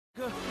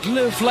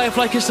Live life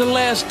like it's the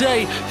last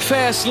day.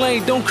 Fast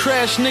lane, don't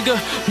crash, nigga.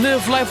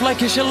 Live life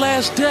like it's your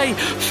last day.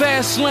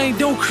 Fast lane,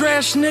 don't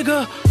crash,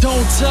 nigga.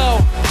 Don't tell,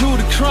 do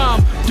the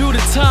crime, do the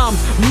time,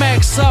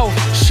 max out.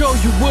 Show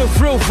you what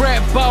real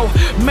rap out.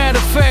 Matter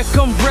of fact,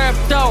 I'm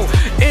rapped out.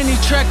 Any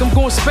track, I'm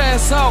gon'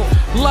 spaz out.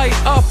 Light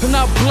up and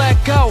I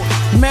black out.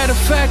 Matter of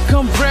fact,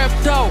 I'm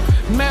rapped out.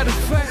 Matter of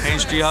fact. Hain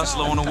Street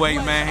Hustler on the way,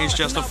 man. Hain's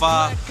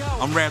Justified.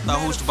 I'm rapped out,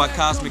 hosted by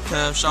Cosmic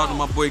Cuz. Shout out to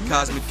my boy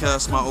Cosmic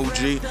Cuz, my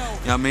OG. You know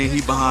what I mean?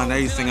 He behind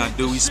everything I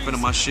do. He's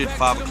spinning my shit,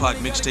 5 o'clock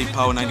mixtape,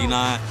 Power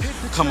 99.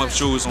 Come up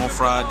shows on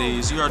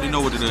Fridays. You already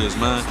know what it is,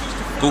 man.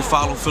 Go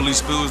follow Philly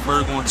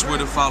Spillsburg on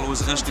Twitter. Follow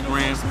his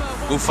Instagram.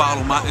 Go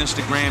follow my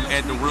Instagram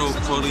at The Real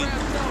Quilly.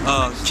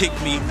 Kick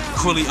me,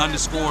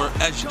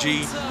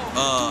 Quilly_SG.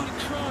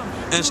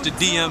 Insta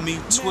DM me,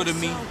 Twitter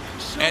me,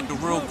 at The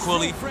Real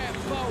Quilly.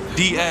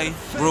 DA,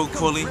 Real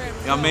Quilly. You know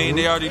what I mean?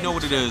 They already know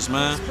what it is,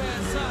 man.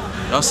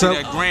 Y'all see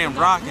that Grand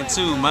rocking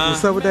too, man.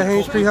 What's up with that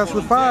Hain Street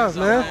Hustler 5,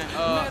 man?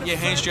 Yeah,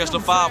 Hain Street Hustler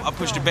 5, I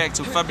pushed it back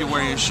to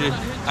February and shit.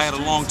 I had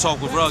a long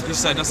talk with Rug. He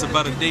said that's a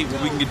better date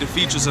where we can get the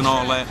features and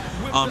all that.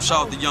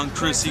 Shout out to Young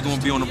Chris, he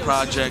gonna be on the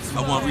project.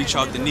 I wanna reach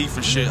out to Neef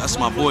and shit, that's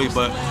my boy,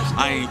 but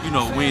I ain't, you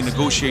know, we ain't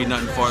negotiating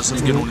nothing for us.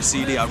 Let's get on the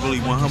CD, I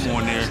really want him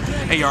on there.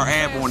 AR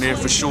Ab on there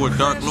for sure,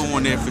 Dark Blue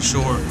on there for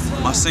sure.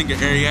 My singer,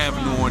 Ari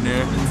Avenue on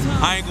there.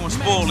 I ain't gonna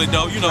spoil it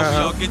though, you know,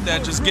 y'all get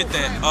that, just get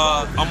that.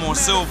 I'm on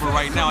Silver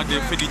right now, I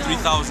did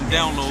 53,000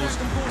 downloads.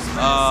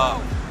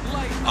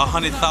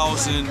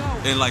 100,000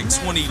 and like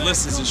 20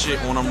 listens and shit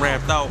when I'm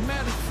rapped out.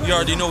 You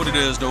already know what it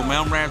is though,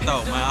 man. I'm rapped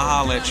out, man.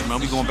 I'll holla at you, man.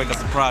 We going back up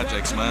the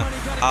projects, man.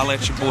 Holla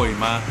at your boy,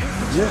 man.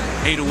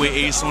 Yeah.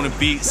 808 Ace on the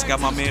beats.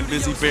 Got my man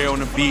Busy Bear on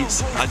the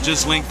beats. I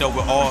just linked up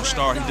with All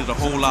Star. He did a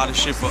whole lot of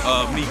shit for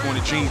Meek on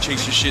the Dream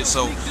Chaser shit.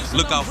 So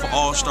look out for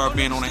All Star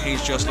being on the Hain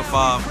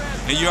Justified.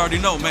 And you already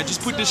know, man.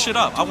 Just put this shit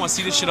up. I want to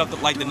see this shit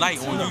up like tonight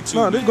on YouTube.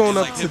 No, this going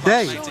up like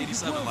today.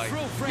 Like,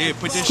 yeah,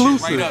 put this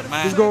exclusive shit right up,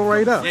 man. It's going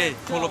right up. Yeah,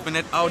 pull up in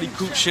that Audi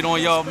coupe shit on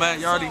y'all, man.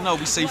 You already know.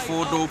 We say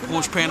 4-door,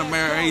 Porsche,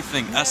 Panamera,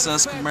 everything.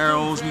 SS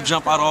Camaros. We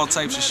jump out all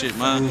types of shit,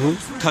 man.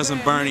 Cousin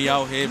Bernie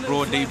out here,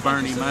 Broad Day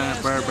Bernie,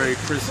 man. Burberry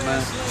Chris,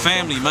 man.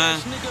 Family,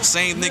 man.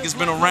 Same niggas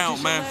been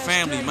around, man.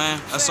 Family, man.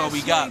 That's all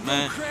we got,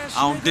 man.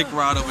 I don't dick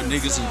ride over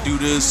niggas and do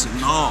this.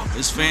 No,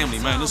 it's family,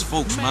 man. It's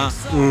folks, man.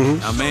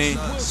 I mean,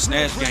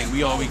 Snatch Gang,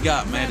 we all we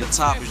got, man. The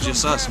top is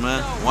just us,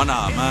 man. One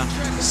eye, man.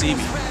 See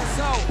me.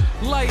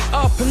 Light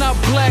up and I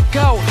black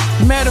out.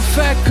 Matter of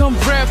fact, I'm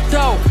rapped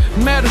out.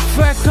 Matter of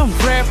fact, I'm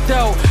rapped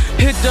out.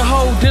 Hit the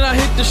hoe, then I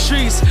hit the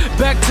streets.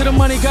 Back to the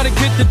money, gotta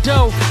get the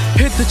dough.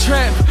 Hit the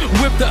trap,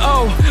 whip the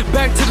O.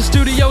 Back to the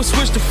studio,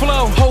 switch the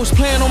flow. Hoes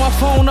playing on my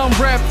phone, I'm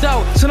rapped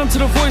out. Send them to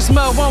the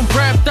voicemail, I'm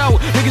rapped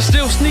out. Niggas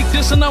still sneak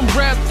this and I'm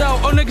rapped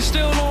out. Oh, niggas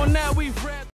still on now, we